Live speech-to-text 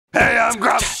Hey, I'm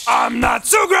Grumps. I'm not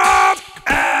so Grump,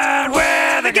 and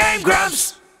we're the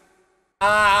GameGrumps.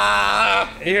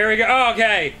 Here we go. Oh,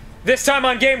 okay. This time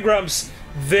on GameGrumps,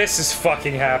 this is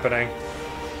fucking happening.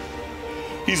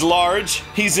 He's large,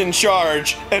 he's in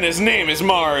charge, and his name is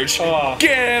Marge. Oh.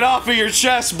 Get it off of your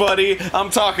chest, buddy. I'm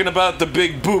talking about the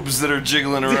big boobs that are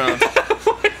jiggling around.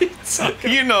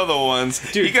 You know the ones.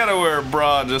 Dude. You gotta wear a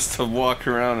bra just to walk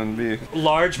around and be...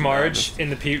 Large Marge in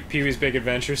the Pee-wee's Big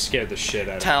Adventure scared the shit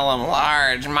out of me. Tell him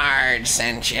Large Marge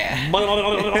sent you.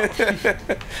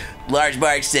 Large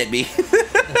Marge sent me.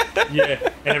 Yeah,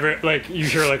 and like you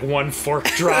hear like one fork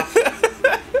drop.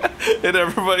 And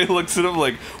everybody looks at him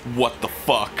like, what the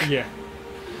fuck? Yeah.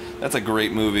 That's a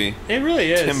great movie. It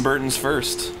really is. Tim Burton's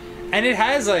first. And it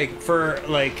has like for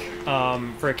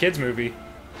a kids movie,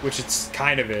 which it's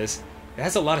kind of is. It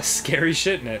has a lot of scary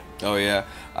shit in it. Oh yeah,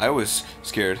 I was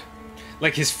scared.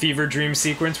 Like his fever dream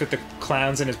sequence with the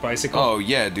clowns and his bicycle. Oh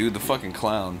yeah, dude, the fucking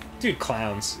clown. Dude,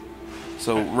 clowns.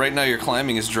 So right now you're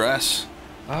climbing his dress.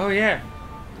 Oh yeah.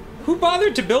 Who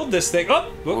bothered to build this thing?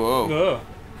 Oh! Whoa. Oh.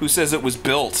 Who says it was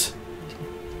built?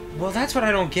 Well, that's what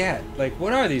I don't get. Like,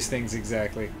 what are these things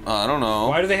exactly? I don't know.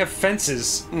 Why do they have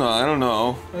fences? No, I don't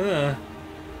know.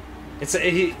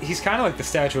 He's kind of like the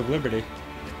Statue of Liberty.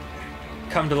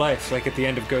 Come to life, like at the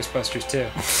end of Ghostbusters 2.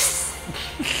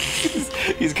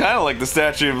 He's kind of like the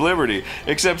Statue of Liberty,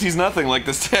 except he's nothing like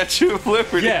the Statue of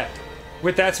Liberty. Yeah,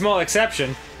 with that small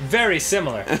exception, very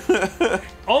similar.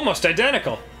 Almost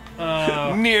identical.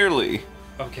 Nearly.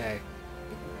 Okay.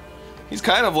 He's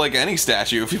kind of like any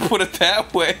statue, if you put it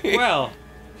that way. Well,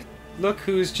 look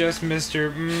who's just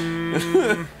Mr.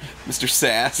 Mr.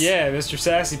 Sass. Yeah, Mr.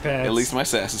 Sassy Pants. At least my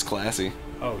sass is classy.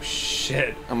 Oh,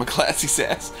 shit. I'm a classy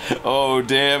sass. Oh,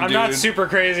 damn, I'm dude. not super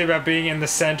crazy about being in the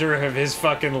center of his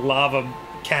fucking lava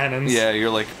cannons. Yeah,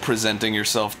 you're like presenting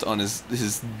yourself on his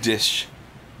dish.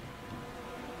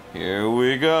 Here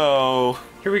we go.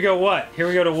 Here we go what? Here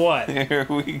we go to what? Here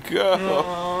we go.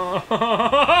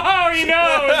 Oh, he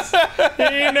knows!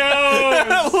 He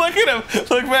knows! Look at him!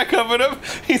 Look back up at him.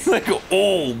 He's like,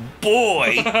 oh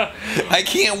boy! I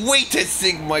can't wait to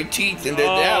sink my teeth into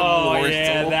that morsel. Oh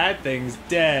yeah, that thing's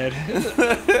dead.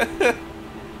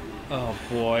 Oh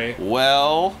boy.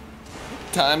 Well,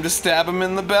 time to stab him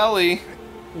in the belly.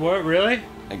 What, really?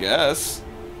 I guess.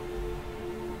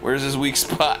 Where's his weak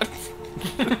spot?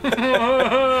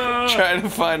 Trying to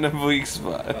find a weak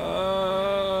spot.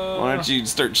 Why don't you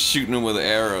start shooting him with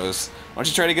arrows? Why don't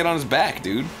you try to get on his back,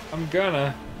 dude? I'm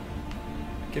gonna.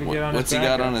 Get on his back. What's he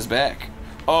got on his back?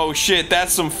 Oh shit,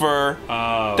 that's some fur.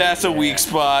 Oh, that's a weak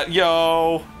spot.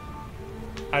 Yo!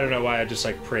 I don't know why I just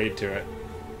like prayed to it.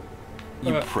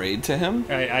 You prayed to him?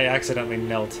 I accidentally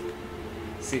knelt.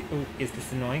 See, ooh, is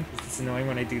this annoying? Is this annoying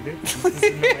when I do this? Is this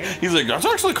annoying? He's like, that's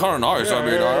actually kind of nice. I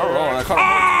mean, I don't know.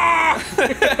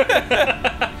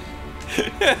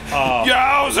 Oh,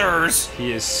 Yowzers!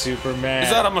 he is super mad. Is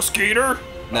that a mosquito?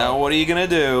 Now what are you gonna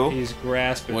do? He's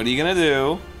grasping. What are you gonna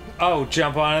do? Oh,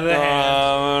 jump onto the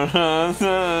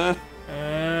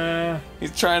hand.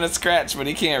 He's trying to scratch, but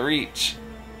he can't reach.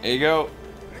 There you go.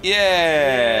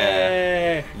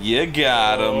 Yeah! You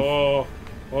got him. Oh,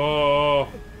 oh,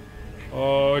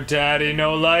 oh, Daddy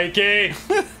no likey.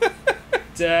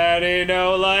 Daddy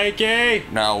no likey.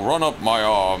 Now run up my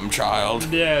arm, child.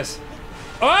 Yes.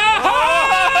 Oh!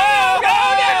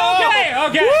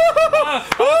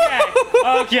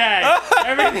 Okay.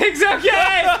 Everything's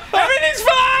okay. Everything's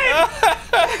fine.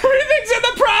 Everything's in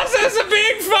the process of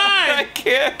being fine. I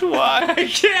can't watch. I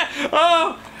can't.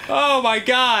 Oh my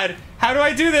God. How do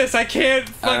I do this? I can't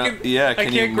fucking. Yeah,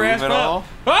 can you move grasp it up. all?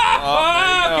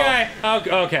 Oh,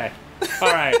 okay. Okay.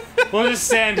 All right. We'll just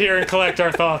stand here and collect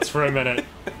our thoughts for a minute.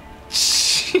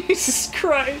 Jesus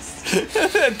Christ.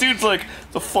 That dude's like,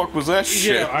 the fuck was that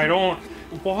shit? Yeah, I don't.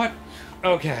 What?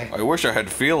 Okay. I wish I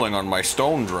had feeling on my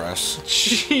stone dress.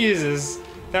 Jesus.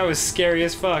 That was scary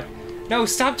as fuck. No,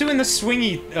 stop doing the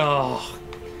swingy. Oh.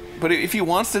 But if he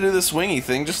wants to do the swingy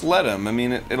thing, just let him. I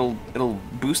mean, it'll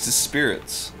boost his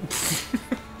spirits.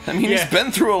 I mean, he's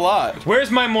been through a lot. Where's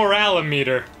my morale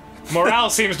meter? Morale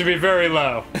seems to be very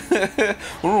low. I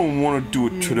don't want to do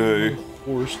it today.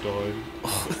 Horse died.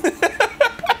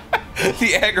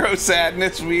 The aggro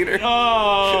sadness meter.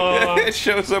 Oh. It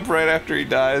shows up right after he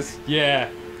dies. Yeah,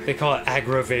 they call it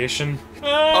aggravation. Oh.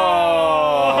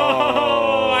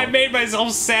 I made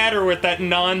myself sadder with that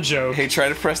non-joke. Hey, try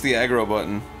to press the aggro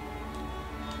button.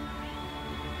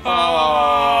 Oh.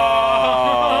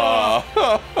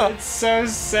 It's so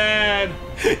sad.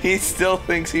 He still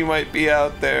thinks he might be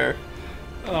out there.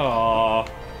 Oh.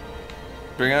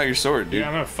 Bring out your sword, dude. Yeah,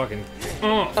 I'm gonna fucking.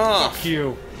 Fuck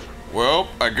you. Well,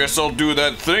 I guess I'll do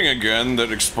that thing again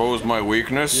that exposed my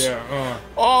weakness. Yeah,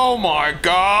 Oh my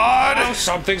god! Oh,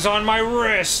 something's on my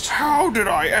wrist. How did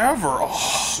I ever?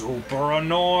 Super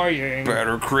annoying.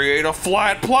 Better create a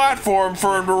flat platform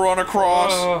for him to run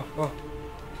across.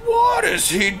 What is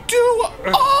he doing?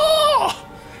 Oh!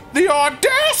 The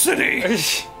audacity!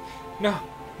 No.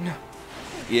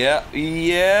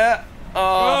 Yeah.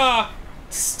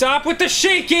 Stop with the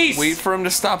shakies! Wait for him to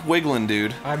stop wiggling,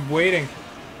 dude. I'm waiting.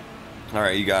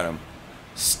 Alright, you got him.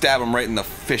 Stab him right in the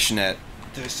fishnet.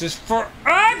 This is for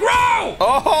aggro!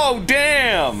 Oh,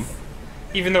 damn!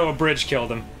 Even though a bridge killed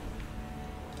him.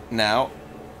 Now,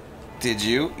 did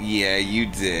you? Yeah, you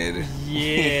did.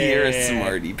 Yeah. You're a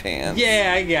smarty pants.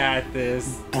 Yeah, I got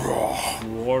this. Bro,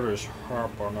 What is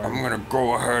happening? I'm gonna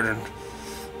go ahead and...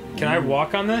 Can I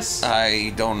walk on this?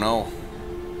 I don't know.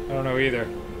 I don't know either.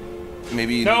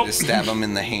 Maybe you need to stab him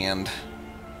in the hand.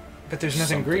 But there's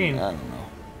nothing Something. green. I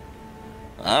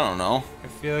don't know. I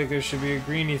feel like there should be a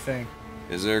greeny thing.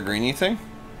 Is there a greeny thing?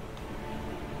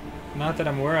 Not that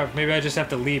I'm aware of. Maybe I just have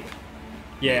to leap.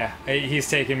 Yeah, he's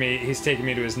taking me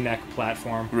to his neck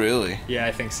platform. Really? Yeah,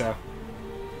 I think so.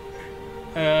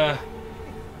 Dang,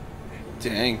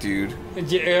 dude.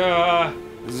 Yeah.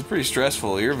 This is pretty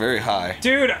stressful. You're very high.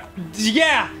 Dude,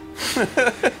 yeah.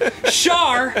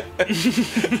 Char.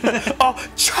 Oh,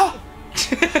 cha!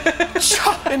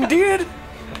 Cha, indeed!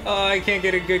 Oh, I can't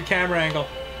get a good camera angle.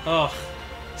 Oh,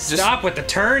 stop with the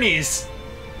turnies.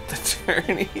 The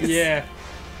turnies? Yeah.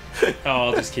 Oh,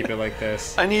 I'll just keep it like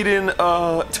this. I need an,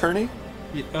 turny?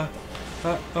 Yeah,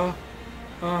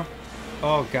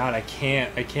 oh god, I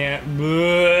can't.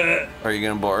 Bleh. Are you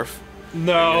gonna barf?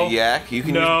 No. Yak? You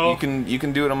can, No. you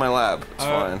can do it on my lab. It's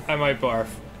fine. I might barf.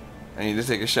 I need to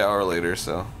take a shower later,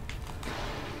 so...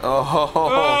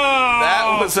 Oh,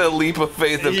 that was a leap of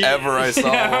faith if ever I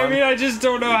saw yeah, one. I mean, I just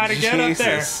don't know how to get up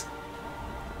there. Jesus.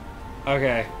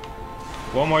 Okay.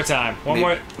 One more time. One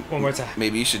more time.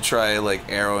 Maybe you should try,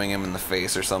 like, arrowing him in the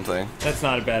face or something. That's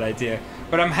not a bad idea.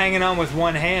 But I'm hanging on with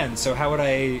one hand, so how would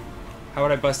I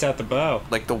bust out the bow?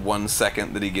 Like the 1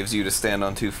 second that he gives you to stand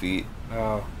on 2 feet.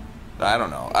 Oh. I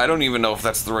don't know. I don't even know if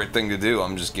that's the right thing to do.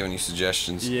 I'm just giving you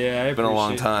suggestions. Yeah, It's been a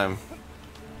long time.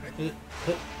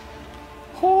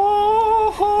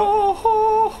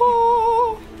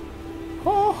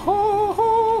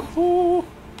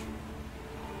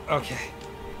 Okay.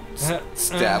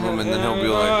 Stab him and then he'll be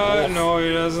like, no,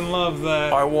 he doesn't love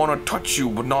that. I want to touch you,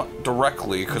 but not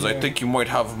directly, because I think you might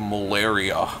have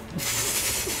malaria.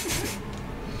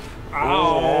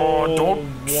 Oh, don't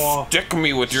stick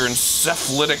me with your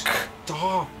encephalitic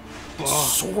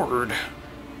sword.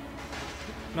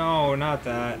 No, not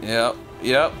that. Yep.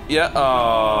 Oh.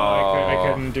 I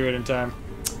couldn't do it in time.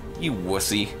 You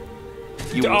wussy.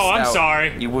 I'm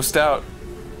sorry. You wussed out.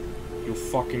 You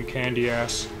fucking candy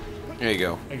ass. There you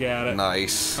go. I got it.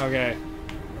 Nice. Okay.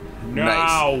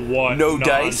 Now what? No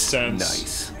nonsense.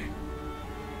 dice? Nice.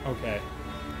 Okay.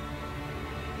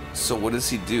 So what does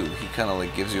he do? He kind of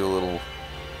like gives you a little...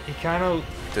 He kind of...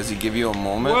 Does he give you a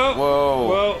moment?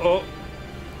 Whoa. Oh.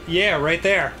 Yeah, right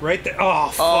there. Oh,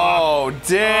 fuck. Oh,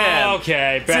 damn.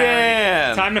 Okay,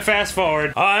 Damn. Time to fast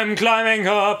forward. I'm climbing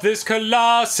up this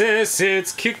Colossus.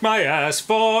 It's kicked my ass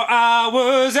for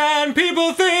hours, and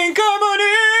people think I'm an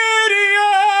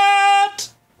idiot.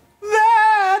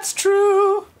 That's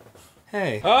true.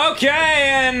 Hey. Okay,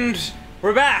 and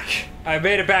we're back. I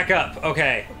made it back up.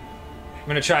 Okay. I'm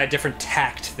gonna try a different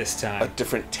tact this time. A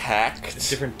different tact? A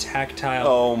different tactile.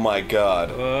 Oh my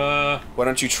god. Why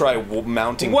don't you try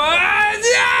mounting... What?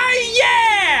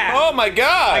 Yeah! Oh my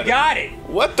god! I got it.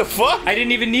 What the fuck? I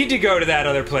didn't even need to go to that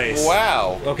other place.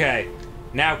 Wow. Okay.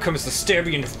 Now comes the stab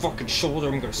you in the fucking shoulder.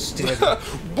 I'm gonna stab you.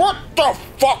 What the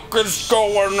fuck is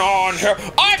going on here?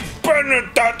 I've been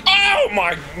at that... Oh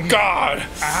my god!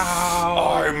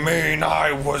 Ow. I mean,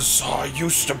 I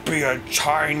used to be a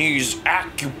Chinese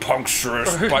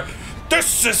acupuncturist, but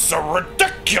this is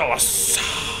ridiculous!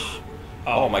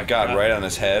 Oh my god, right on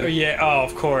his head? Yeah, oh,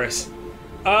 of course.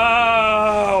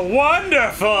 Oh,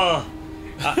 wonderful!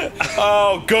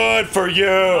 Oh, good for you!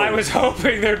 I was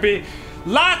hoping there'd be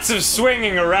lots of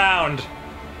swinging around.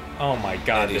 Oh my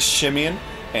god. And he's shimmying,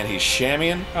 and he's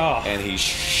shammying, and he's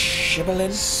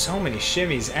shibbling. So many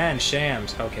shimmies and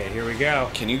shams. Okay, here we go.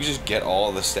 Can you just get all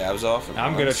of the stabs off?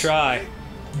 I'm gonna try.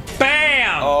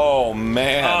 Bam! Oh,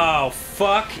 man. Oh,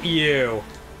 fuck you.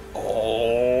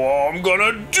 Oh, I'm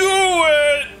gonna do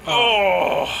it!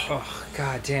 Oh,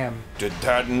 god damn. Did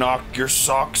that knock your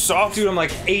socks off? Dude, I'm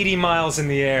like 80 miles in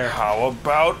the air. How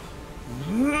about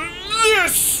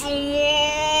this one?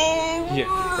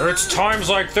 Yeah. It's times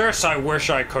like this I wish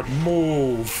I could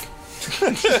move.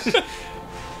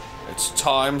 It's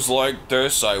times like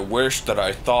this I wish that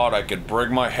I thought I could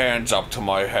bring my hands up to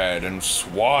my head and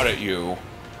swat at you.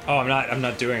 Oh, I'm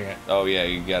not doing it. Oh yeah,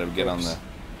 you gotta get on the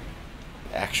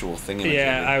actual thing.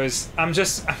 Yeah, I'm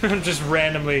just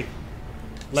randomly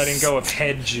letting go of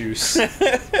head juice.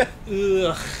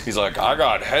 Ugh. He's like, I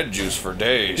got head juice for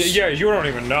days. Yeah, you don't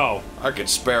even know. I could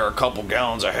spare a couple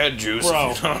gallons of head juice.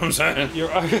 Bro. You know what I'm saying?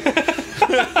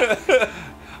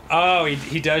 Oh,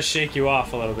 he does shake you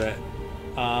off a little bit.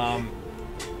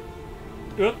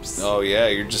 Oops. Oh yeah,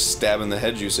 you're just stabbing the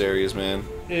head juice areas, man.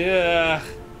 Yeah.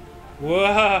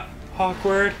 Whoa.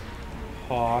 Awkward.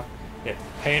 Hawk. Yeah.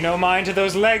 Pay no mind to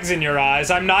those legs in your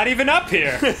eyes. I'm not even up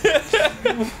here.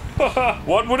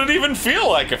 What would it even feel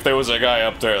like if there was a guy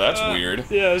up there? That's weird.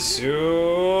 Yeah,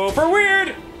 super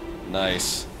weird.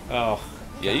 Nice. Oh.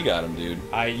 Yeah, you got him, dude.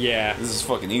 Yeah. This is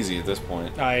fucking easy at this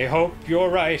point. I hope you're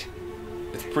right.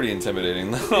 It's pretty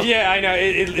intimidating, though. Yeah, I know.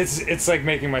 It's like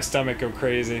making my stomach go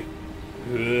crazy.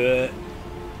 Ugh.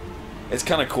 It's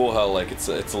kind of cool how like it's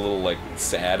a little like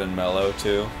sad and mellow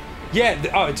too. Yeah.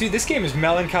 Oh, dude, this game is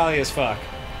melancholy as fuck.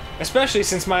 Especially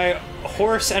since my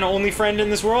horse and only friend in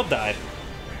this world died.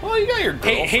 Well, you got your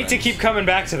girlfriend. Hate to keep coming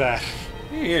back to that.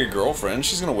 You got your girlfriend.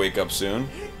 She's gonna wake up soon.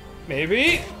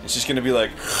 Maybe. It's just gonna be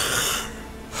like,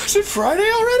 is it Friday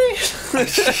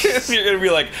already? You're gonna be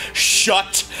like,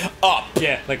 shut up.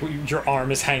 Yeah, like your arm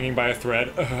is hanging by a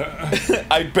thread.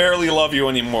 I barely love you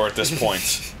anymore at this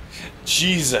point.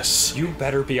 Jesus. You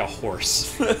better be a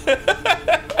horse.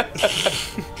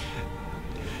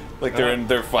 Like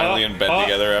they're finally in bed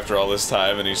together after all this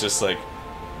time, and he's like,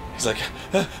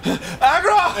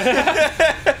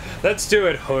 Aggro! Let's do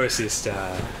it horsey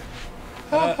style.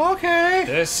 Okay.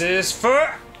 This is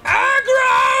for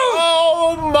aggro!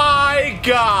 Oh my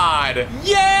god!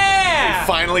 Yeah! He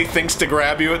finally thinks to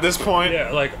grab you at this point.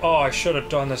 Yeah, like, oh, I should have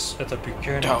done this at the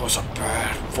beginning. That was a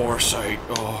bad foresight.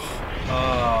 Oh.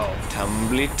 Oh.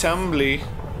 Tumbly, tumbly.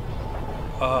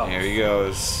 Oh. Here he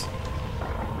goes.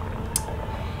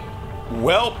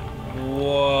 Well,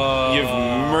 Whoa.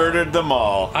 you've murdered them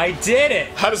all. I did it!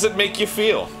 How does it make you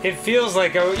feel? It feels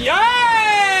like a.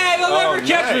 Yay! They'll never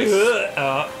catch me!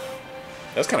 Nice.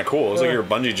 That's kind of cool. It was like you were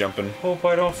bungee jumping. Hope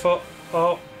I don't fall.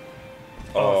 Oh.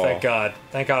 Oh, Oh. thank God.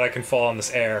 Thank God I can fall on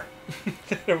this air.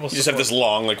 You just have this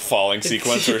long, like, falling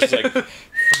sequence where it's like...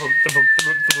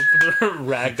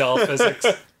 Ragdoll physics.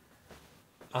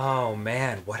 Oh,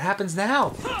 man. What happens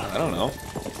now? I don't know.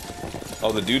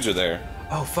 Oh, the dudes are there.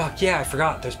 Oh, fuck. Yeah, I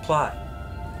forgot. There's plot.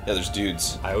 Yeah, there's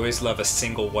dudes. I always love a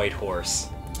single white horse.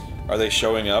 Are they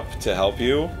showing up to help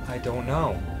you? I don't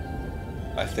know.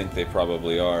 I think they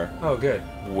probably are. Oh, good.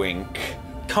 Wink.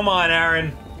 Come on,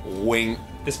 Aaron. Wink.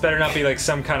 This better not be like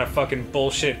some kind of fucking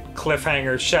bullshit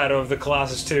cliffhanger Shadow of the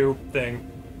Colossus 2 thing.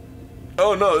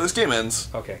 Oh no, this game ends.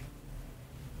 Okay.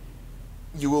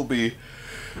 You will be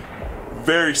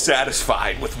very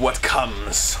satisfied with what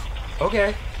comes.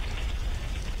 Okay.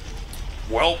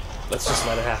 Well, Let's just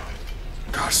let it happen.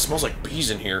 gosh, it smells like bees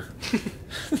in here. Do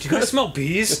you guys smell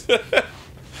bees?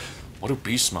 What do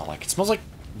bees smell like? It smells like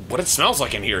what it smells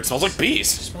like in here. It smells like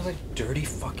bees. It smells like dirty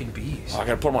fucking bees. Oh, I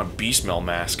gotta put on my bee smell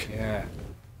mask. Yeah.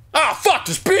 Ah, fuck,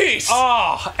 there's bees!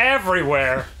 Oh,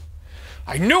 everywhere.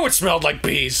 I knew it smelled like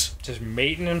bees. Just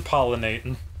mating and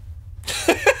pollinating.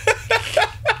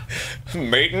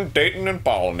 Mating, dating, and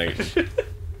pollinating.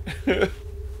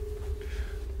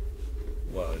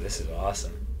 Whoa, this is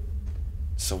awesome.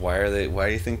 So why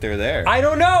do you think they're there? I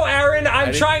don't know, Aaron. I'm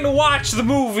do you- trying to watch the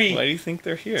movie. Why do you think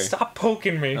they're here? Stop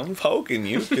poking me. I'm poking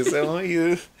you because I want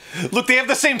you. Look, they have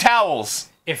the same towels.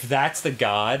 If that's the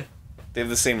god. They have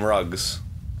the same rugs.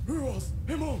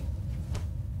 Uh-oh,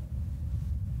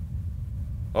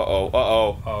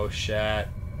 uh-oh. Oh, shit.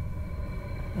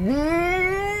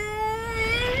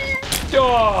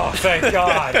 Oh, thank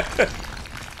God.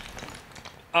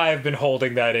 I have been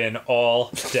holding that in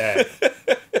all day.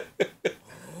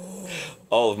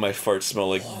 All of my farts smell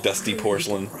like dusty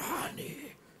porcelain.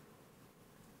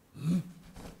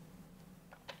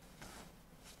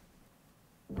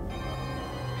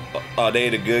 Are they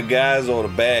the good guys or the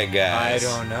bad I guys?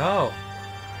 don't know.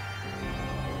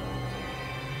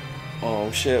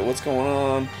 Oh shit, what's going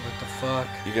on? What the fuck?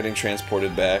 You're getting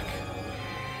transported back.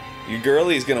 Your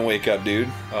girlie's gonna wake up, dude.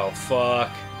 Oh, fuck.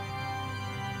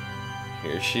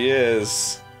 Here she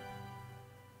is.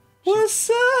 What's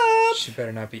up? She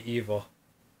better not be evil.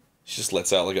 She just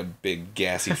lets out like a big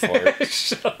gassy fart.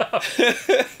 Shut up.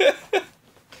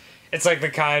 It's like the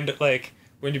kind, like,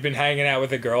 when you've been hanging out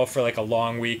with a girl for, like, a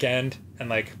long weekend and,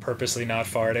 like, purposely not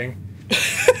farting.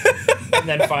 And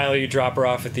then finally you drop her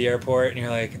off at the airport and you're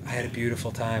like, I had a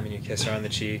beautiful time, and you kiss her on the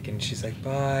cheek and she's like,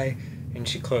 bye. And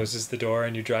she closes the door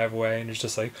and you drive away and it's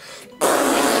just like...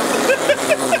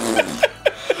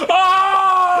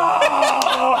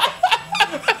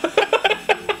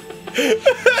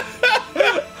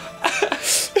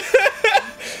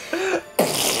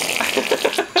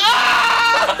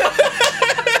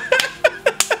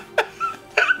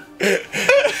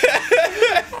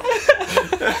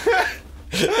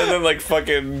 And then like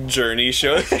fucking Journey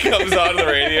show comes on the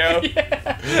radio.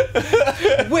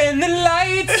 Yeah. When the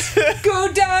lights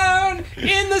go down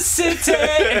in the city,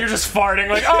 and you're just farting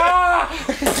like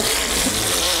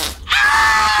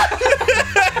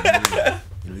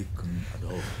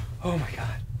Oh my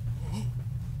god.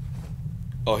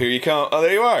 Oh, here you come. Oh,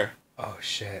 there you are. Oh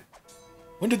shit.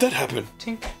 When did that happen?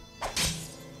 Tink.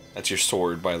 That's your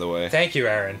sword, by the way. Thank you,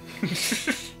 Aaron.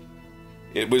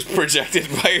 It was projected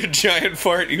by your giant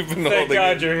fart you've been holding. Thank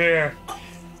God you're here.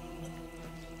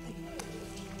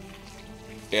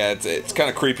 Yeah, it's kind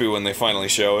of creepy when they finally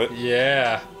show it.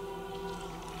 Yeah.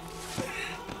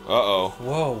 Uh-oh.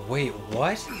 Whoa, wait,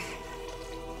 what?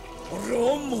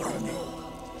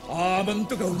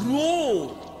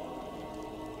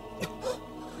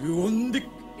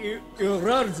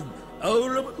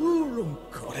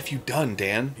 What have you done,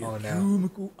 Dan? Oh no.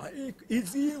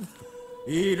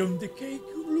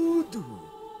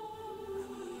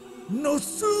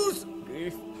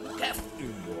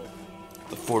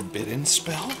 The forbidden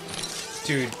spell?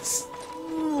 Dude.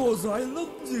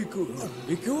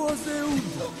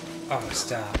 Oh,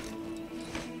 stop.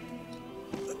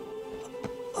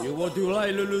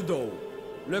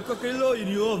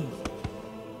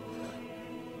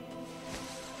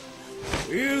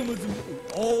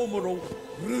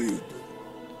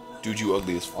 Dude, you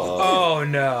ugly as fuck. Oh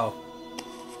no.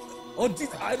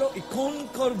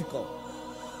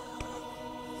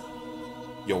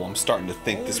 Yo, I'm starting to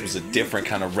think this was a different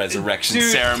kind of resurrection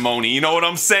ceremony. You know what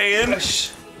I'm saying?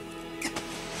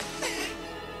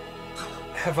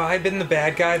 Have I been the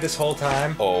bad guy this whole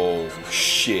time? Oh,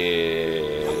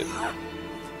 shit.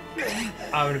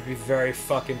 I'm gonna be very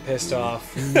fucking pissed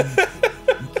off.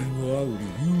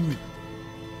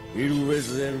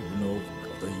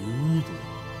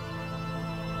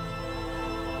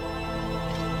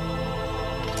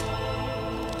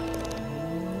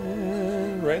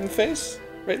 Right in the face?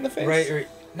 Right in the face? Right,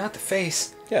 not the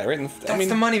face. Yeah, right in the... That's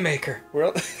the moneymaker.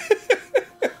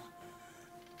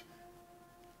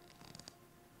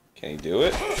 Can he do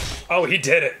it? Oh, he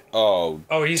did it. Oh,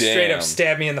 he straight up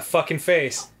stabbed me in the fucking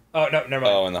face. Oh, no, never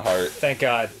mind. Oh, in the heart. Thank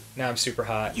God. Now I'm super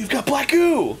hot. You've got black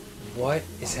goo! What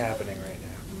is happening right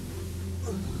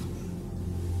now?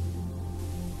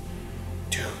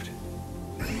 Dude.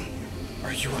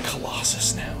 Are you a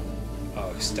Colossus now?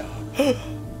 Oh, stop.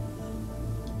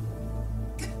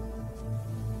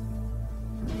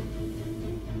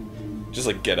 Just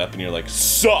like get up and you're like,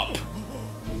 sup!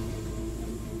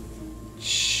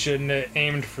 Shouldn't have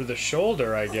aimed for the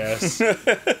shoulder, I guess.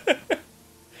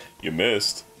 You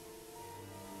missed.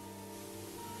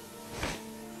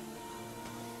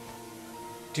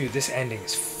 Dude, this ending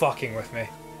is fucking with me.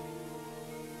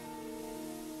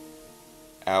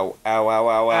 Ow, ow, ow,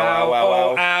 ow, ow,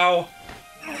 ow, ow, ow.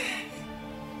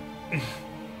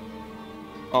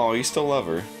 Oh, you still love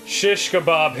her. Shish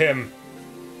kebab him.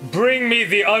 Bring me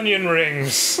the onion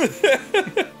rings.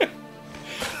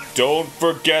 Don't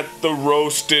forget the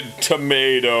roasted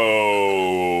tomato.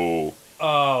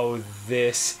 Oh,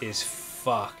 this is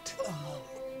fucked.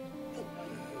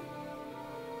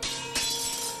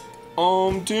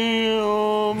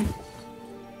 Damn.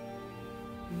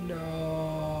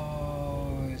 Nose.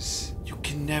 You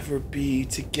can never be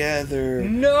together.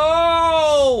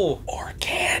 No! Or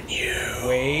can you?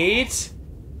 Wait.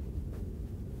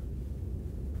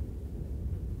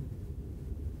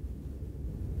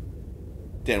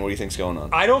 Dan, what do you think's going on?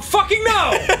 I don't fucking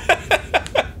know!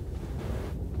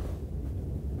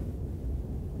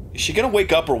 Is she gonna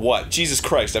wake up or what? Jesus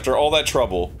Christ, after all that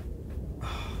trouble.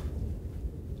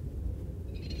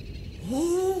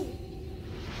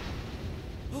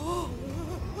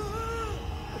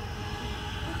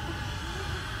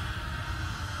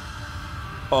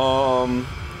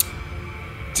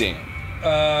 Damn.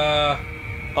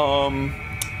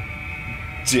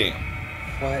 Damn.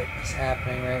 What is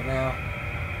happening right now?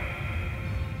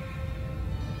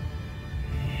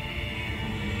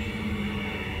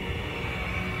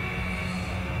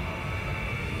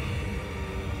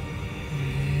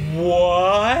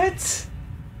 What?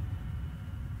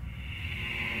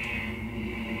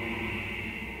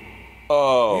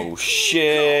 Oh,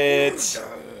 shit.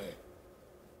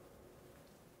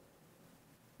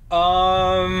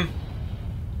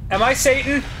 Am I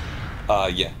Satan?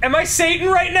 Yeah. Am I Satan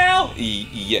right now?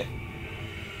 Yeah.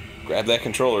 Grab that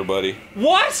controller, buddy.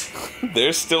 What?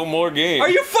 There's still more games. Are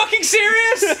you fucking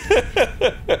serious?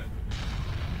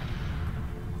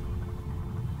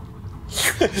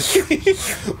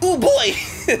 Ooh boy!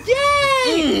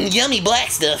 Yay! Yummy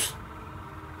black stuff.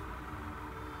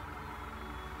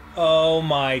 Oh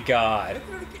my god.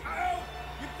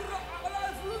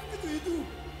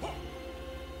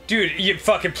 Dude, you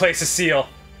fucking place a seal.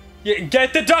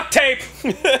 Get the duct tape!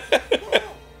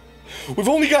 We've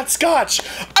only got scotch.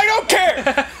 I don't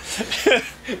care!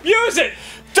 Use it!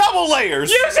 Double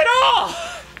layers! Use it all!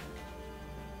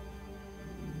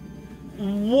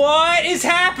 What is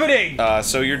happening?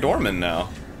 So you're Dormin now.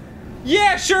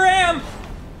 Yeah, sure am.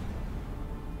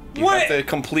 You What? have to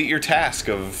complete your task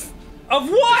of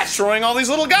what? destroying all these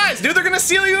little guys. Dude, they're gonna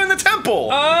seal you in the temple.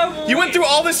 You went through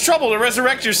all this trouble to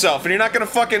resurrect yourself, and you're not gonna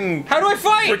fucking... How do I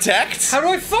fight? Protect? How do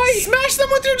I fight? Smash them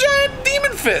with your giant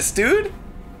demon fist, dude.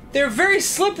 They're very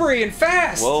slippery and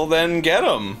fast. Well, then get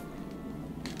them.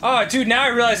 Oh, dude, now I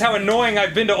realize how annoying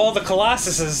I've been to all the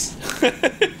Colossuses.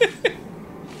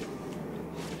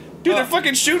 Dude, they're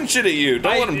fucking shooting shit at you.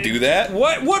 Don't let them do that.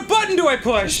 What button do I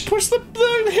push? Push the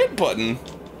hit button.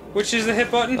 Which is the hit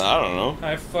button? I don't know.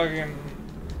 I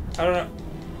don't know.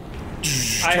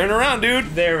 Turn around,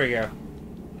 dude. There we go.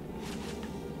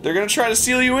 They're gonna try to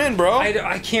seal you in, bro.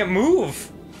 I can't move.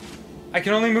 I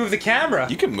can only move the camera.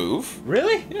 You can move.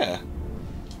 Really? Yeah.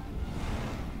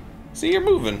 See, you're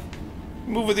moving.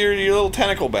 Move with your little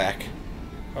tentacle back.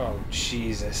 Oh,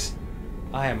 Jesus.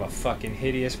 I am a fucking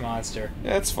hideous monster.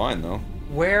 Yeah, that's fine, though.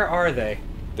 Where are they?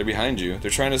 They're behind you.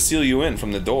 They're trying to seal you in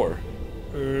from the door.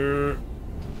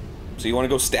 So you want to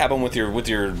go stab them with your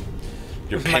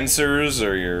pincers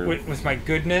or your... With my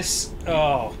goodness?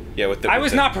 Oh. Yeah, with the... I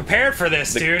was not prepared for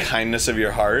this, the dude. kindness of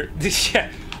your heart. Yeah.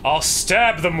 I'll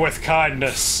stab them with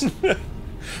kindness.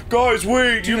 Guys,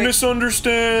 wait, you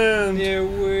misunderstand. Yeah,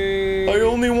 wait. I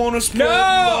only want to spread No!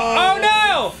 love. Oh,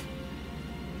 no!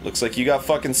 Looks like you got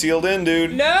fucking sealed in,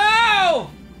 dude.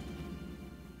 No!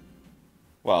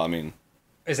 Well, I mean...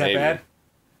 Is that maybe. bad?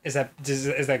 Is that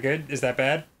good? Is that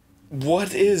bad?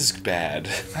 What is bad?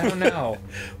 I don't know.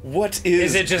 What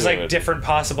is Is it just good? like different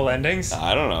possible endings?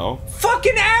 I don't know.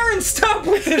 Fucking Aaron, stop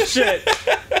with this shit!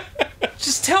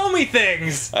 Just tell me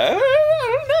things! I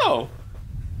don't know.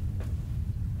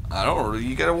 I don't really.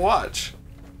 You gotta watch.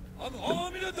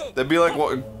 That'd be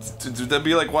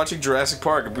like watching Jurassic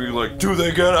Park. It'd be like, do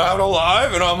they get out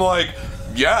alive? And I'm like,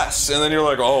 yes. And then you're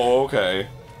like, oh, okay.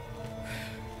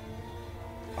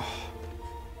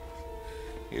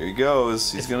 Here he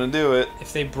goes. He's gonna do it.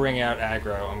 If they bring out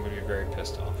aggro, I'm gonna be very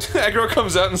pissed off. Aggro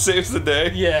comes out and saves the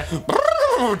day. Yeah.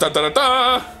 Da, da, da,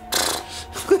 da.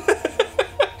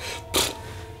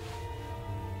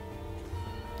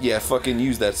 Yeah, fucking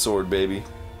use that sword, baby.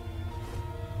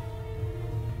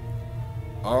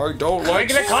 I don't like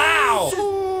Clank the clow!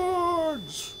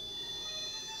 swords.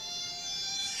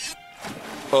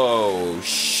 Oh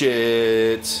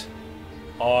shit!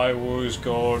 I was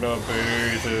gonna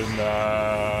bathe in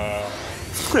that.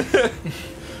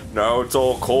 Now it's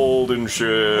all cold and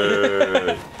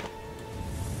shit.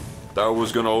 That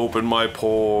was gonna open my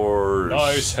pores.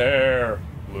 Nice hair,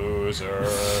 loser.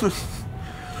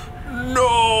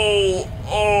 No!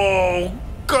 Oh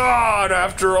God!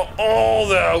 After all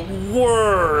that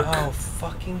work. Oh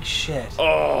fucking shit.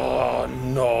 Oh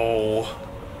no.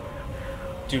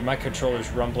 Dude, my controller's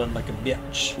rumbling like a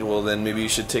bitch. Well, then maybe you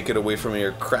should take it away from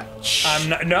your crutch. I'm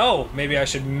not. No, maybe I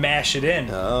should mash it in.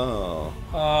 Oh.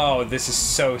 Oh, this is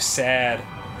so sad.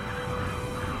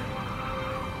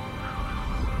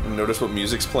 Notice what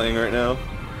music's playing right now?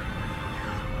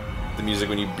 The music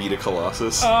when you beat a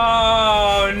Colossus.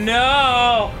 Oh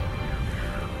no!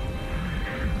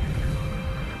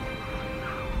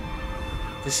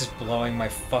 This is blowing my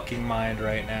fucking mind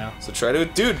right now. So try to,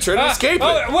 dude, try to escape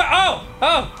oh, it. What, oh!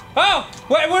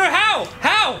 Wait, how?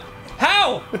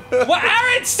 What?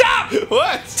 Aaron, stop!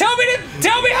 What? Tell me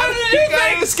how to do You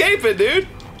gotta things! escape it, dude.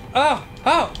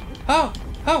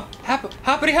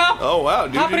 Hoppity hop! Oh wow,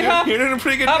 dude, Hoppity hop! you're doing a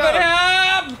pretty good Hoppity job.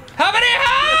 hop! Hoppity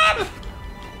hop!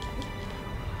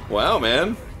 Wow,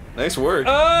 man, nice work.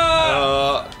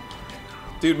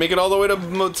 Dude, make it all the way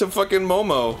to fucking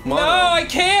Momo. No, I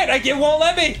can't. It won't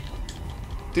let me.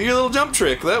 Do your little jump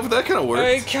trick. That kind of worked.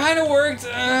 It kind of worked.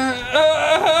 No,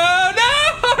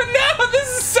 this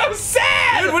is so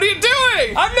sad. Dude, what are you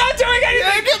doing? I'm not doing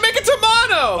anything. Yeah, make it to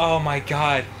mono. Oh my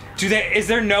god. Is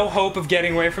there no hope of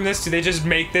getting away from this? Do they just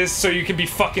make this so you can be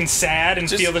fucking sad and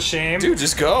feel the shame? Dude,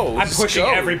 just go. I'm pushing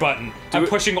every button. I'm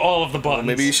pushing all of the buttons.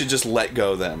 Well, maybe you should just let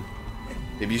go then.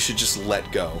 Maybe you should just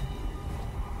let go.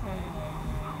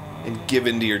 And give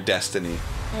in to your destiny.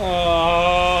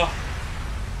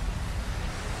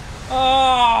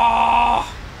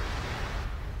 Oh!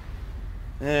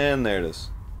 And there it is.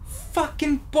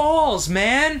 Fucking balls,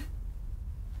 man!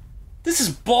 This is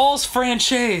balls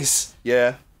franchise.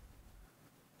 Yeah.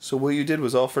 So what you did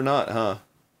was all for naught, huh?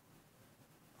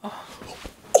 Or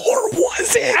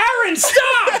was it? Aaron,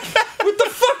 stop! With the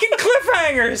fucking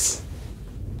cliffhangers!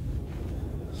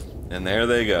 And there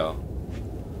they go.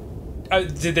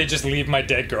 Did they just leave my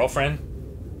dead girlfriend?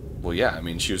 Well, yeah, I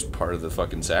mean, she was part of the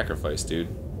fucking sacrifice, dude.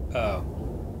 Oh.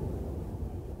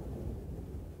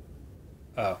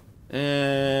 Oh.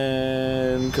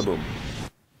 And kaboom.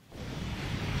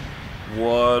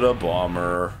 What a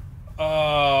bummer.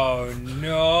 Oh,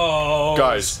 no.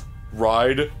 Guys,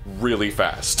 ride really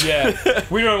fast. Yeah,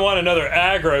 we don't want another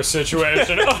aggro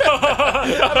situation.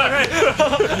 Alright.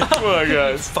 Come on,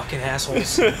 guys. Fucking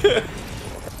assholes.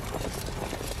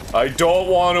 I don't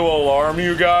want to alarm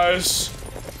you guys.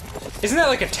 Isn't that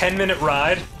like a 10-minute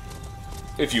ride?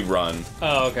 If you run.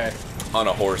 Oh, okay. On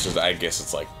a horse, I guess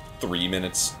it's like 3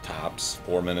 minutes tops,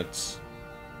 4 minutes.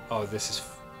 Oh, this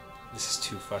is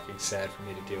too fucking sad for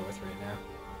me to deal with right now.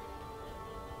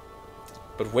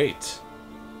 But wait.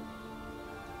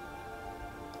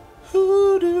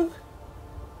 Hoodoo.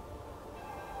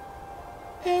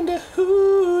 And a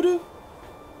hoodoo.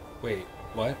 Wait,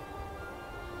 what?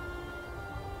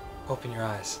 Open your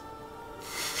eyes.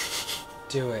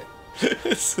 Do it.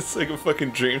 It's like a fucking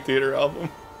Dream Theater album.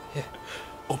 Yeah.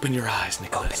 Open your eyes,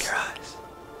 Nicholas. Open your eyes.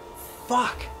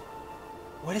 Fuck.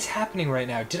 What is happening right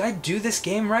now? Did I do this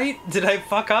game right? Did I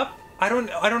fuck up? I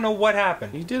don't know what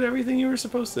happened. You did everything you were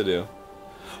supposed to do.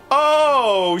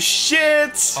 Oh,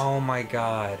 shit! Oh my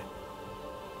god.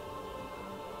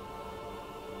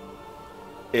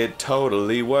 It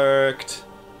totally worked.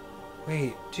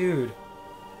 Wait, dude.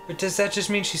 But does that just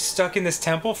mean she's stuck in this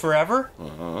temple forever? I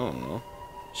don't know.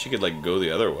 She could, like, go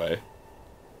the other way.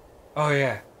 Oh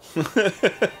yeah.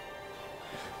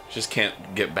 Just can't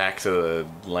get back to the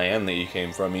land that you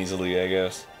came from easily, I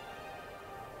guess.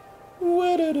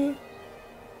 What-a-da.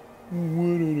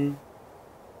 What-a-da.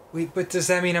 Wait, but does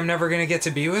that mean I'm never gonna get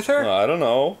to be with her? I don't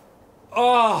know.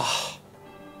 Oh!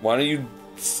 Why don't you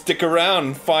stick around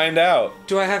and find out?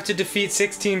 Do I have to defeat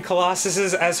 16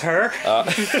 Colossuses as her?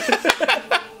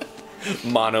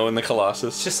 Mono and the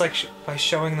Colossus. Just like by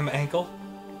showing them ankle?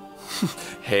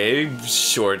 Hey,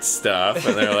 short stuff.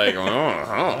 And they're like,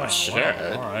 oh shit.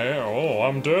 Oh,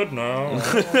 I'm dead now.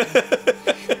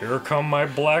 Here come my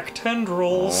black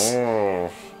tendrils. Oh.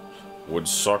 Would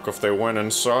suck if they went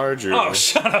inside you. Oh,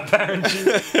 shut up, Aaron.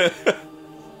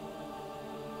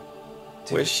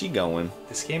 Where's she going?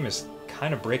 This game is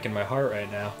kind of breaking my heart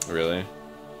right now. Really?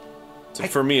 So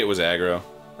for me, it was aggro.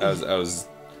 I was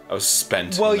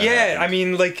spent. Well, when that yeah. happened. I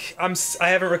mean, like I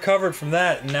haven't recovered from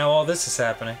that, and now all this is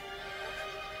happening.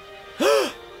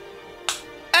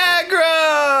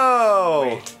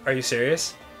 Aggro! Wait, are you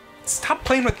serious? Stop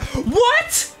playing with.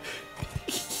 What?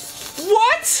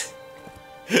 What?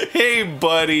 Hey,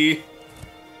 buddy.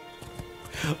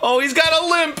 Oh, he's got a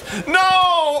limp. No!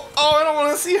 Oh, I don't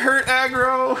want to see hurt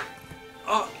aggro.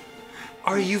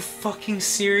 Are you fucking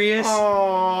serious?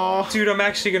 Oh, Dude, I'm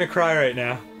actually gonna cry right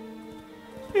now.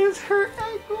 it's hurt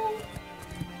aggro.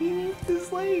 He needs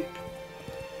his leg.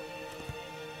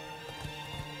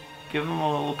 Give him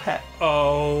a little pet.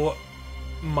 Oh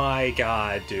my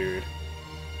god, dude.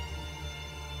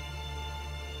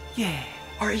 Yeah.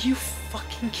 Are you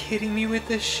fucking kidding me with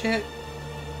this shit?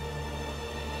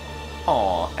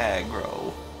 Aw,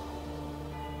 aggro.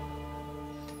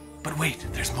 But wait,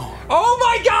 there's more. Oh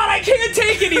my god, I can't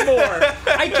take anymore!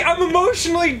 I'm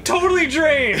emotionally totally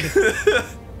drained!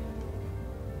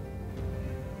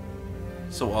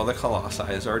 So all the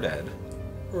Colossi are dead.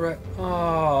 Right.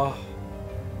 Oh.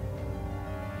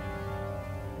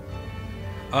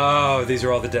 Oh, these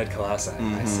are all the dead Colossi.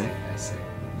 I see, I see.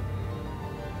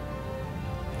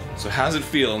 So how's it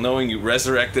feel knowing you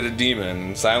resurrected a demon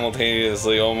and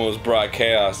simultaneously almost brought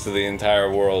chaos to the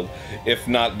entire world? If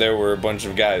not, there were a bunch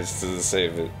of guys to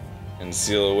save it and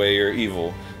seal away your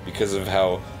evil because of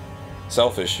how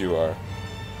selfish you are.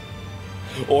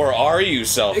 Or are you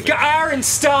selfish? Aaron,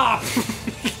 stop!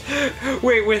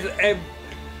 Wait,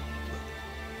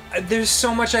 there's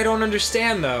so much I don't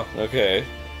understand, though. Okay.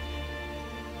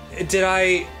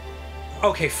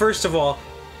 Okay, first of all,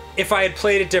 if I had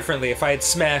played it differently, if I had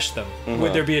smashed them,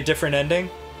 would there be a different ending?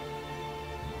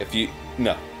 If you...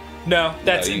 No. No,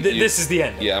 that's No, this is the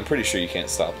ending. Yeah, I'm pretty sure you can't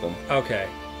stop them. Okay.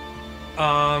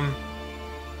 And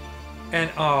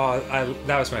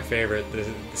that was my favorite, the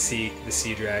sea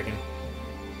dragon.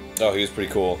 Oh, he was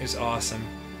pretty cool. It was awesome.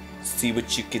 See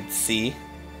what you could see?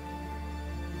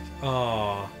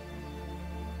 Aw.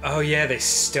 Oh yeah, they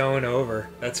stone over.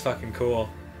 That's fucking cool.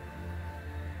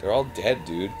 They're all dead,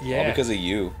 dude. Yeah. All because of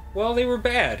you. Well, they were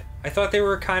bad. I thought they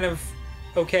were kind of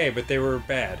okay, but they were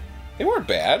bad. They weren't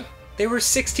bad. They were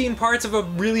 16 parts of a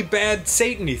really bad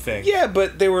Satan-y thing. Yeah,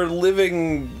 but they were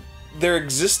living... Their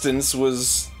existence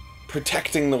was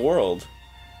protecting the world.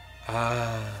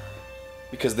 Ah.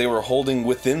 Because they were holding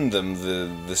within them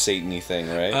the Satan-y thing,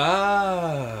 right?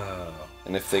 Oh.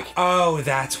 And if they... Oh,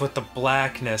 that's what the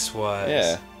blackness was.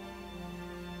 Yeah.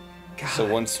 God.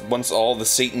 So once all the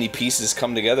Satan-y pieces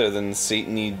come together, then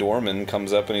Satan-y Dormin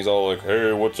comes up and he's all like,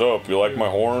 "Hey, what's up? You like my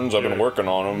horns? I've been working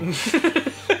on them."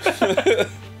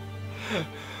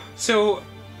 So,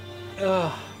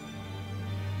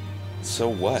 So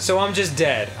what? so I'm just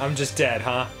dead. I'm just dead,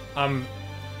 huh? I'm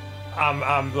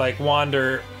like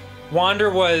Wander.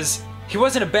 Wander he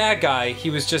wasn't a bad guy.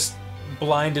 He was just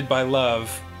blinded by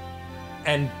love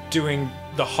and doing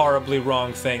the horribly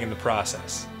wrong thing in the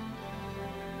process.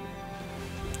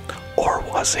 Or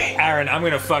was he? Aaron, I'm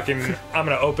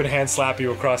gonna open hand slap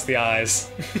you across the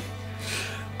eyes.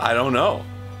 I don't know.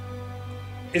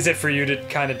 Is it for you to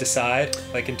kind of decide,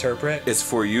 like interpret? It's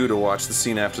for you to watch the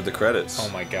scene after the credits. Oh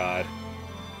my god.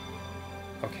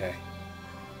 Okay.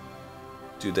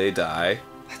 Do they die?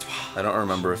 That's wild. I don't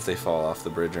remember if they fall off the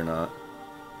bridge or not.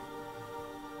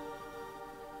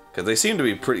 Because they seem to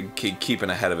be keeping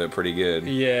ahead of it pretty good.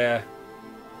 Yeah.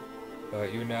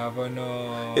 But you never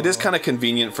know. It is kind of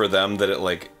convenient for them that it,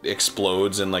 like,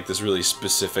 explodes in, like, this really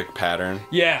specific pattern.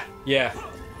 Yeah, yeah.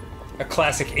 A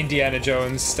classic Indiana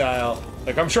Jones style.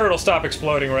 Like, I'm sure it'll stop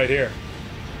exploding right here.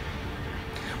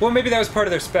 Well, maybe that was part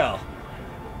of their spell.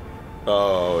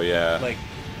 Oh, yeah. Like,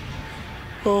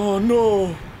 oh,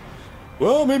 no.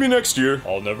 Well, maybe next year.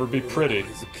 I'll never be pretty.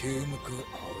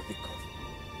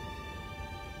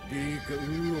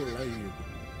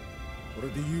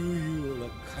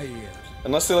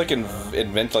 Unless they, like,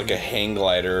 invent, like, a hang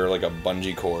glider or, like, a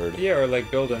bungee cord. Yeah, or like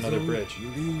build another bridge.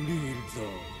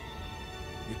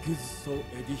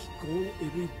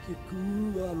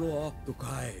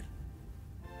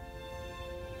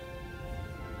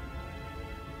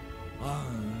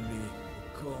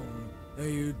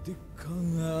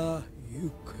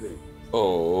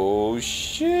 Oh,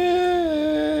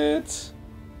 shit.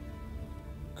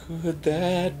 Could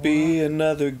that be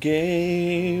another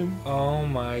game Oh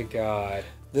my god.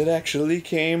 that actually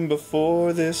came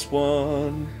before this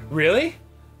one? Really?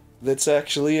 That's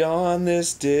actually on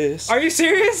this disc Are you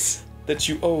serious? that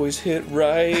you always hit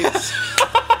right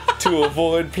to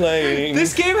avoid playing.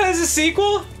 This game has a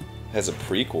sequel? Has a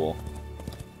prequel.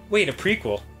 Wait, a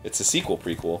prequel? It's a sequel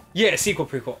prequel. Yeah, a sequel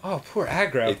prequel. Oh, poor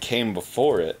aggro. It came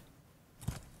before it,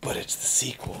 but it's the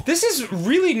sequel. This is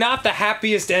really not the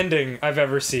happiest ending I've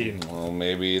ever seen. Well,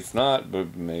 maybe it's not,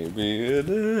 but maybe it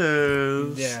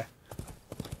is. Yeah.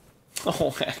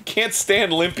 Oh, I can't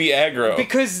stand Limpy Aggro.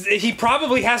 Because he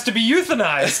probably has to be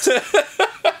euthanized.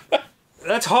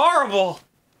 That's horrible.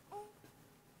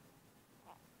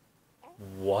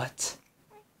 What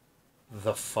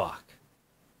the fuck?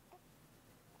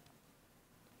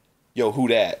 Yo, who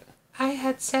dat? I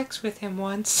had sex with him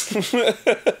once.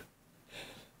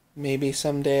 Maybe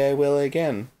someday I will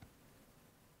again.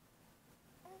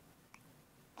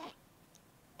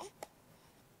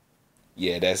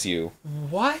 Yeah, that's you.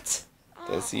 What?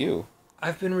 That's you.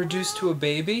 I've been reduced to a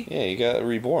baby? Yeah, you got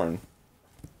reborn.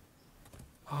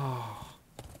 Oh.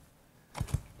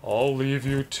 I'll leave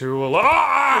you two alone.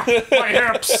 Ah! My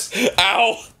hips!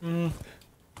 Ow!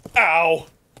 Ow!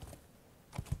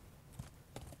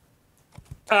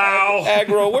 Ow!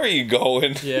 Aggro, where are you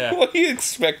going? Yeah. What do you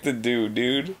expect to do,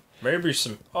 dude? Maybe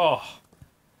some... Oh.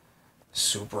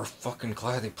 Super fucking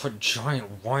glad they put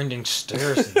giant winding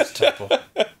stairs in this temple.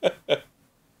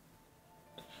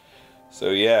 So,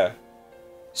 yeah.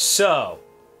 So,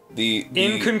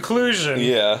 in conclusion,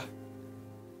 Yeah.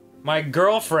 my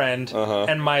girlfriend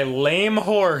and my lame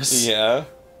horse Yeah.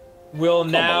 will I'm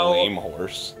a now lame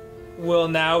horse.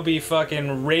 be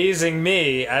fucking raising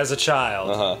me as a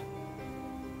child. Uh-huh.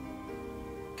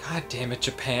 God damn it,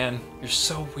 Japan. You're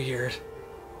so weird.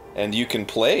 And you can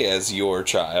play as your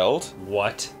child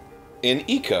What? in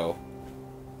Eco,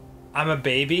 I'm a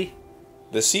baby?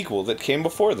 the sequel that came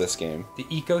before this game. The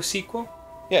Eco sequel?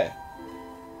 Yeah.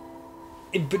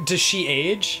 But does she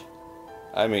age?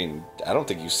 I mean, I don't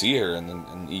think you see her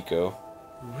in Eco.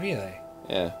 Really?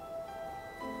 Yeah.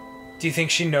 Do you think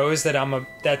she knows that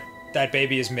that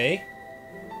baby is me?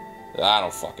 I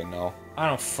don't fucking know. I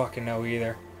don't fucking know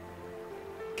either.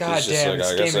 God She's just damn, like,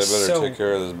 this I game guess I is better take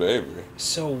care of this baby.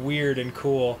 so weird and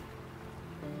cool.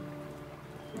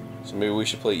 So maybe we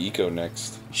should play Eco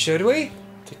next Should we?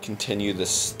 to continue the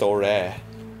story.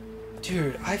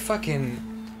 Dude, I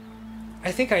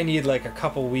think I need like a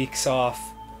couple weeks off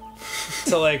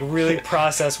to like really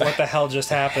process what the hell just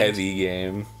happened. Heavy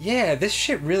game. Yeah, this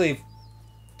shit really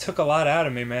took a lot out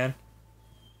of me, man.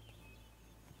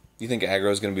 You think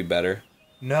Aggro's gonna be better?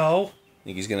 No.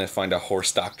 Think he's gonna find a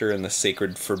horse doctor in the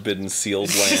sacred, forbidden,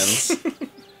 sealed lands, and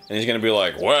he's gonna be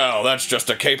like, "Well, that's just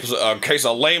a case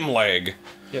of lame leg.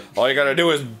 Yep. All you gotta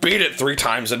do is beat it 3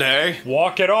 times a day.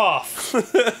 Walk it off."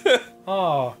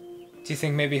 Oh, do you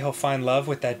think maybe he'll find love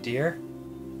with that deer?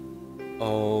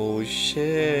 Oh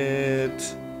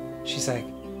shit! She's like,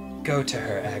 "Go to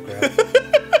her, Aggro.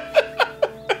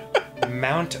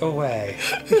 Mount away."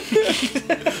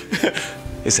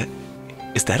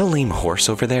 Is that a lame horse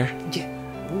over there? Yeah.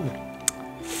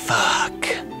 Fuck.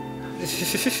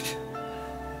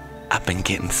 I've been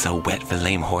getting so wet for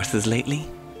lame horses lately.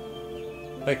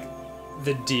 Like,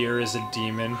 the deer is a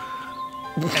demon,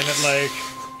 and it's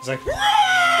like.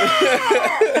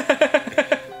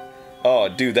 Oh,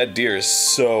 dude, that deer is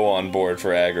so on board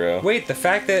for Aggro. Wait, the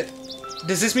fact that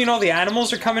does this mean all the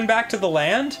animals are coming back to the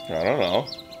land? I don't know.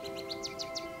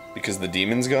 Because the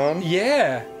demon's gone?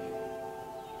 Yeah.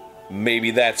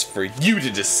 Maybe that's for you to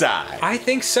decide. I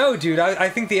think so, dude. I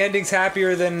think the ending's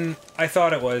happier than I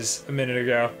thought it was a minute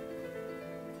ago.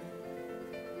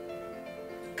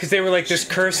 Because they were like this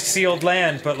cursed, sealed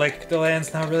land, but like the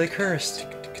land's not really cursed.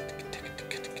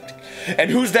 And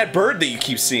who's that bird that you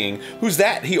keep seeing? Who's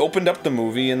that? He opened up the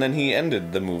movie and then he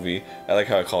ended the movie. I like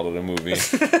how I called it a movie.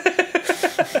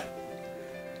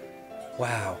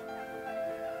 Wow.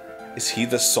 Is he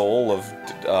the soul of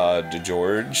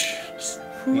George?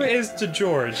 Who is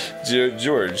George?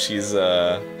 George, he's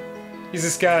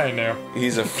this guy I know.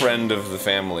 He's a friend of the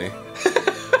family.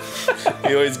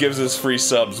 He always gives us free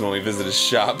subs when we visit his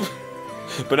shop.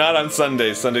 But not on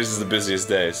Sundays. Sundays is the busiest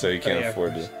day, so he can't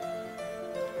afford to.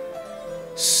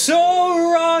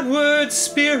 Soar onward,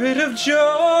 spirit of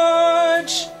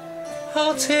George.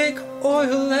 I'll take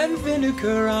oil and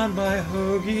vinegar on my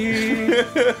hoagie.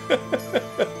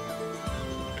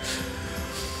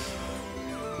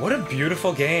 What a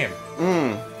beautiful game.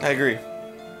 I agree.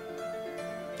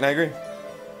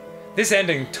 This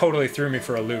ending totally threw me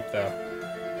for a loop, though.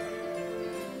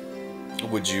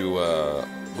 Would you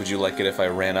like it if I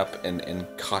ran up and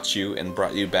caught you and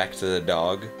brought you back to the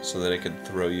dog so that I could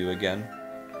throw you again?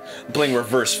 I'm playing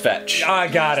reverse fetch. I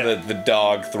got it. The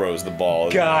dog throws the ball.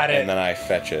 And then I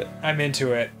fetch it. I'm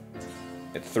into it.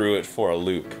 It threw it for a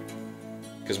loop.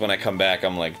 Because when I come back,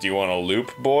 I'm like, "Do you want a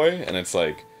loop, boy?" And it's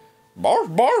like,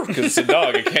 "Barf, barf," because it's a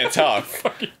dog. It can't talk.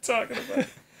 What are you talking about?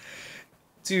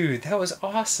 Dude, that was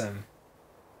awesome.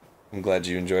 I'm glad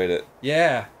you enjoyed it.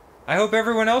 Yeah. I hope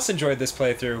everyone else enjoyed this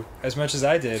playthrough as much as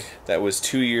I did. That was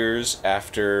 2 years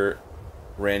after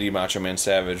Randy Macho Man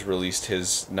Savage released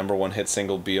his #1 hit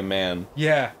single, "Be a Man."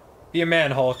 Yeah. Be a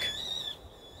man, Hulk.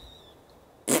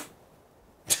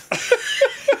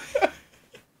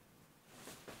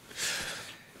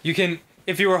 You can,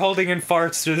 if you were holding in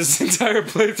farts through this entire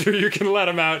playthrough, you can let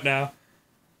them out now.